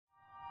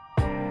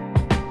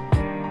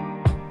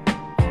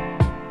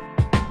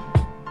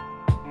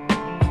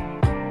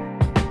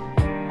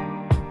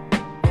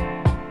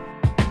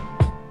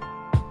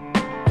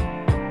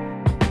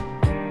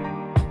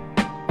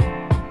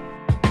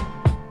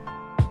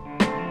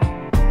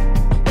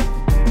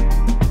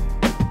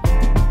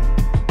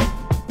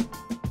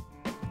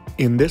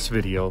In this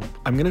video,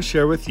 I'm going to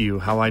share with you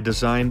how I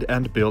designed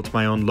and built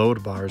my own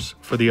load bars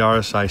for the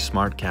RSI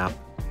SmartCap.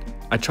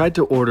 I tried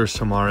to order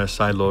some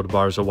RSI load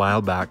bars a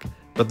while back,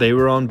 but they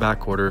were on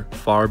back order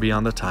far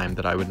beyond the time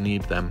that I would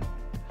need them.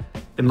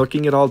 In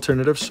looking at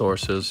alternative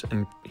sources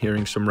and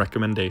hearing some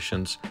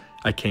recommendations,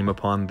 I came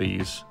upon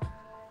these.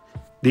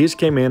 These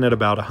came in at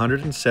about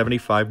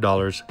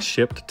 $175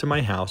 shipped to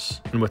my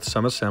house, and with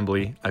some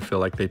assembly, I feel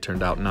like they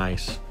turned out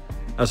nice,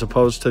 as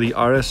opposed to the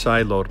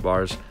RSI load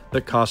bars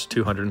that cost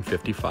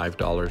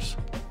 $255.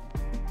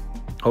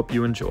 Hope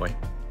you enjoy.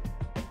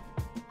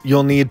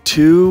 You'll need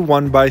two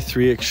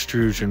 1x3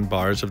 extrusion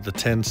bars of the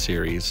 10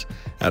 series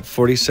at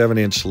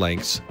 47-inch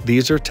lengths.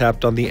 These are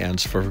tapped on the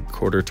ends for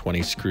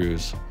 1/4-20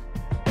 screws.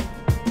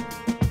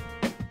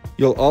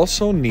 You'll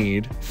also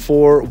need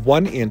 4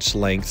 1-inch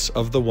lengths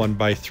of the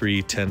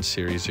 1x3 10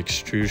 series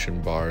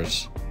extrusion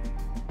bars.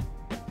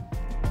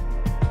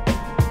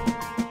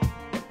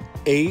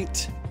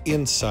 8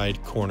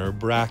 inside corner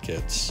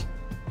brackets.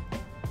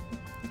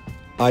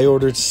 I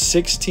ordered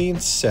 16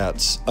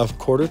 sets of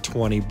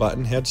 1/4-20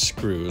 button head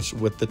screws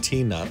with the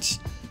Tnutz.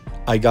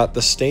 I got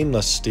the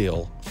stainless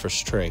steel for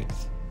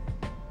strength.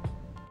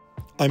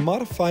 I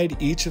modified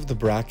each of the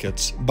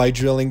brackets by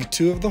drilling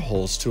 2 of the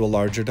holes to a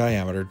larger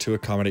diameter to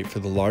accommodate for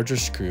the larger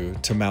screw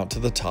to mount to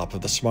the top of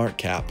the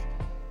SmartCap.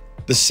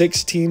 The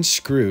 16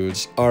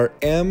 screws are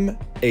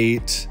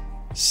M8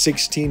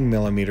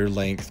 16mm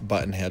length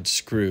button head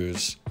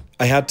screws.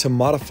 I had to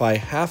modify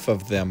half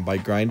of them by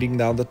grinding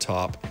down the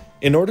top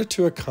in order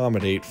to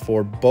accommodate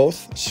for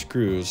both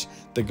screws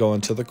that go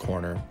into the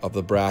corner of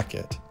the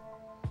bracket.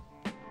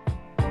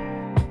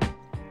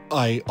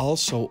 I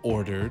also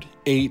ordered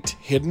 8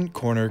 hidden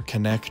corner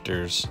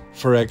connectors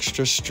for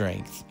extra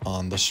strength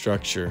on the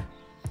structure.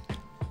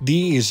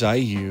 These I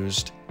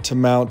used to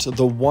mount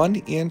the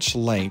 1-inch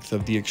length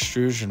of the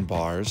extrusion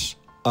bars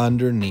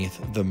underneath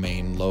the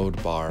main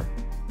load bar.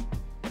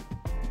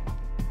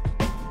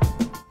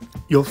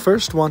 You'll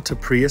first want to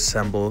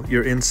pre-assemble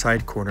your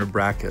inside corner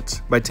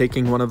brackets by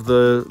taking one of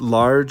the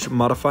large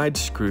modified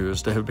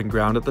screws that have been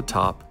ground at the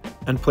top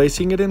and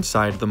placing it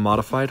inside the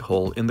modified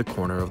hole in the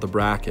corner of the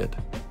bracket.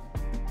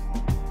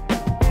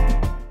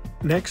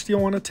 Next,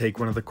 you'll want to take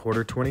one of the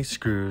 1/4-20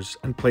 screws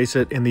and place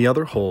it in the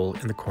other hole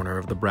in the corner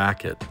of the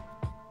bracket.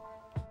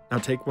 Now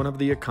take one of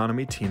the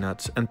economy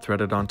Tnutz and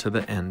thread it onto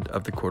the end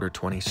of the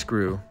 1/4-20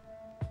 screw.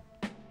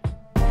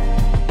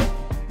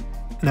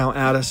 Now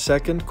add a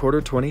second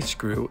 1/4-20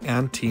 screw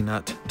and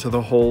T-nut to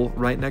the hole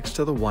right next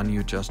to the one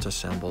you just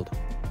assembled.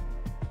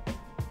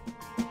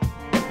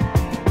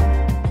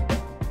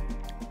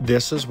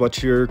 This is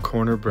what your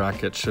corner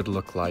bracket should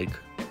look like.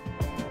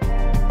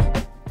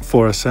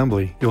 For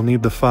assembly, you'll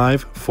need the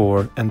 5,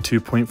 4, and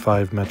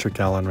 2.5 metric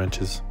Allen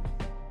wrenches.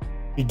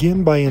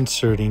 Begin by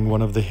inserting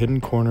one of the hidden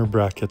corner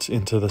brackets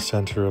into the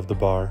center of the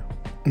bar.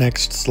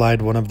 Next,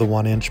 slide one of the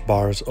 1-inch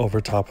bars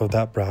over top of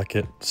that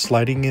bracket,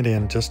 sliding it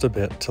in just a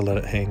bit to let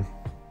it hang.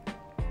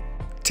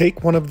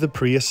 Take one of the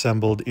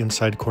pre-assembled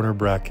inside corner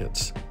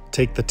brackets,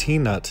 take the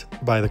T-nut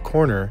by the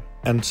corner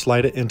and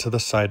slide it into the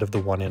side of the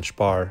 1-inch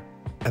bar,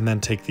 and then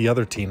take the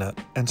other T-nut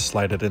and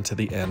slide it into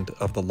the end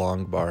of the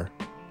long bar.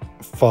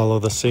 Follow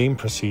the same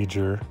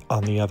procedure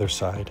on the other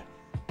side.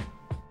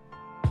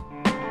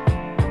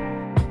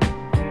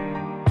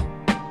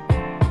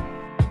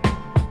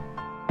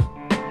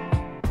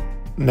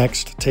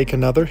 Next, take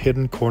another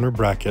hidden corner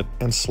bracket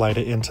and slide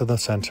it into the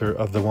center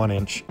of the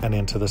 1-inch and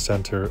into the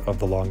center of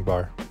the long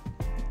bar.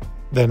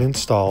 Then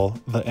install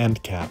the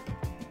end cap.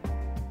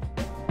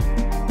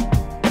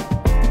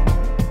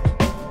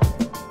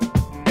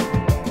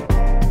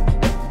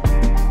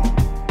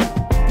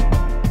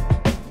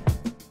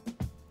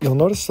 You'll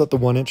notice that the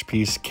 1-inch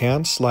piece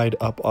can slide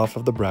up off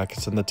of the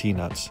brackets and the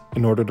T-nuts.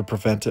 In order to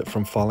prevent it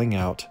from falling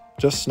out,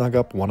 just snug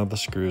up one of the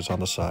screws on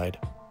the side.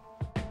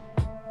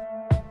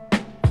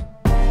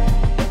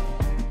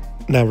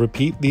 Now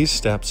repeat these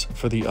steps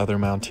for the other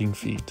mounting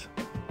feet.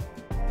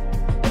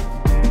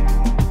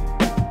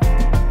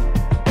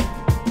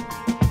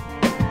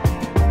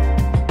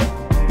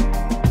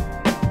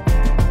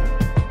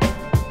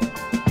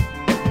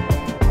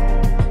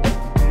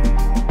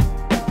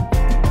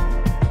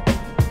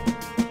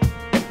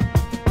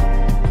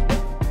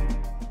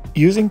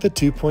 Using the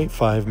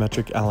 2.5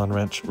 metric Allen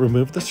wrench,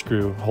 remove the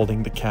screw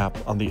holding the cap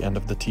on the end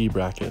of the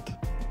T-bracket.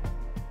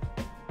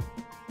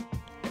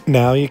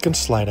 Now you can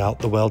slide out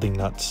the welding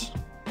nuts.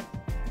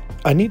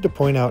 I need to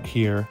point out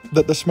here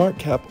that the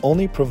SmartCap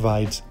only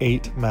provides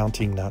 8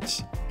 mounting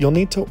nuts. You'll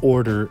need to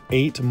order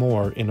 8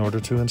 more in order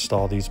to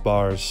install these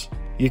bars.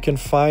 You can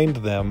find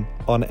them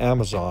on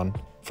Amazon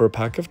for a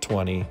pack of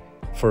 20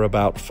 for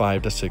about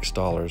 $5 to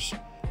 $6.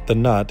 The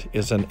nut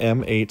is an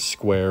M8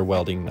 square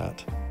welding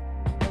nut.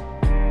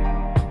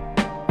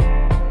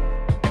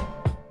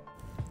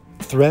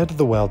 Thread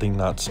the welding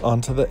nuts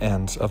onto the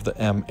ends of the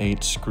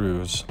M8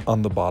 screws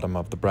on the bottom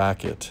of the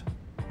bracket.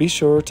 Be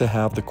sure to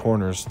have the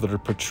corners that are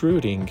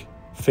protruding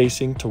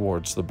facing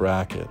towards the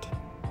bracket.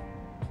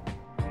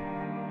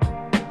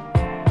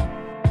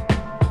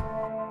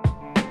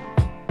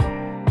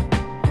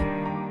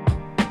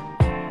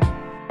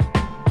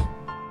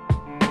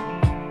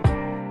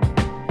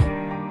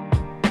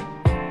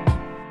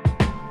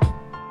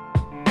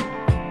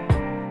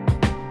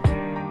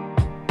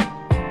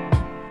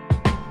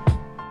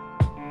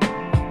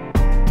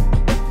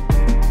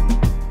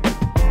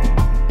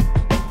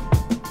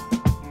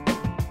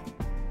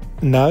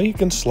 Now you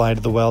can slide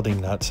the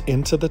welding nuts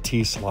into the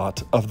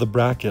T-slot of the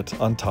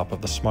bracket on top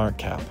of the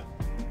SmartCap.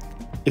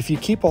 If you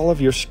keep all of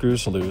your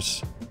screws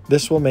loose,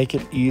 this will make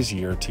it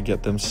easier to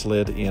get them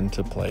slid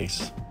into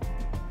place.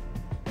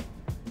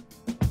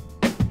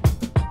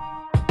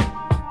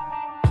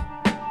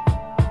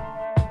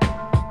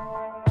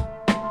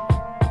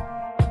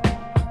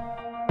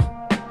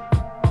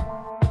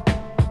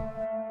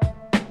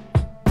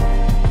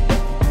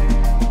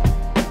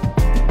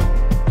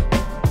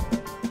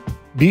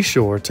 Be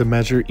sure to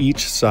measure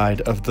each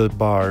side of the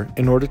bar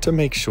in order to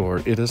make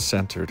sure it is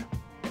centered.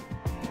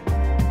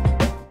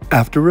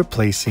 After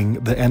replacing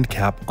the end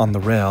cap on the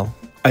rail,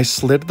 I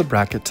slid the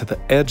bracket to the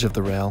edge of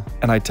the rail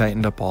and I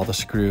tightened up all the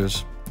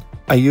screws.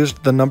 I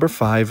used the number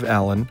 5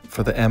 Allen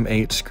for the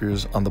M8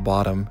 screws on the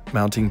bottom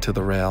mounting to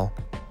the rail,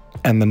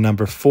 and the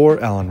number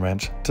 4 Allen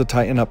wrench to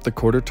tighten up the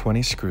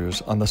 1/4-20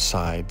 screws on the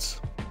sides.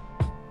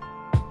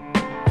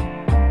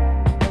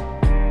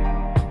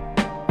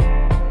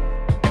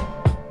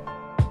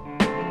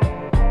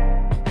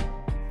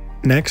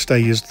 Next, I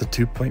used the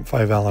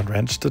 2.5 Allen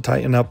wrench to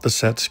tighten up the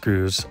set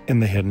screws in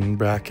the hidden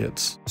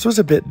brackets. This was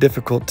a bit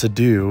difficult to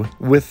do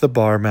with the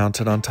bar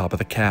mounted on top of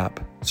the cap.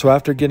 So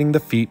after getting the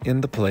feet in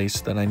the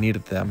place that I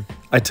needed them,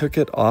 I took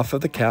it off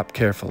of the cap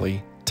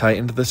carefully,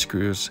 tightened the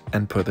screws,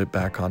 and put it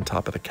back on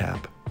top of the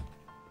cap.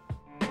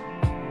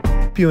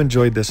 Hope you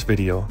enjoyed this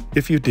video.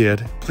 If you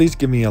did, please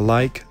give me a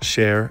like,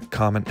 share,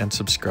 comment, and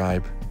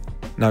subscribe.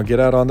 Now get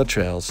out on the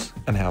trails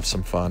and have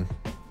some fun.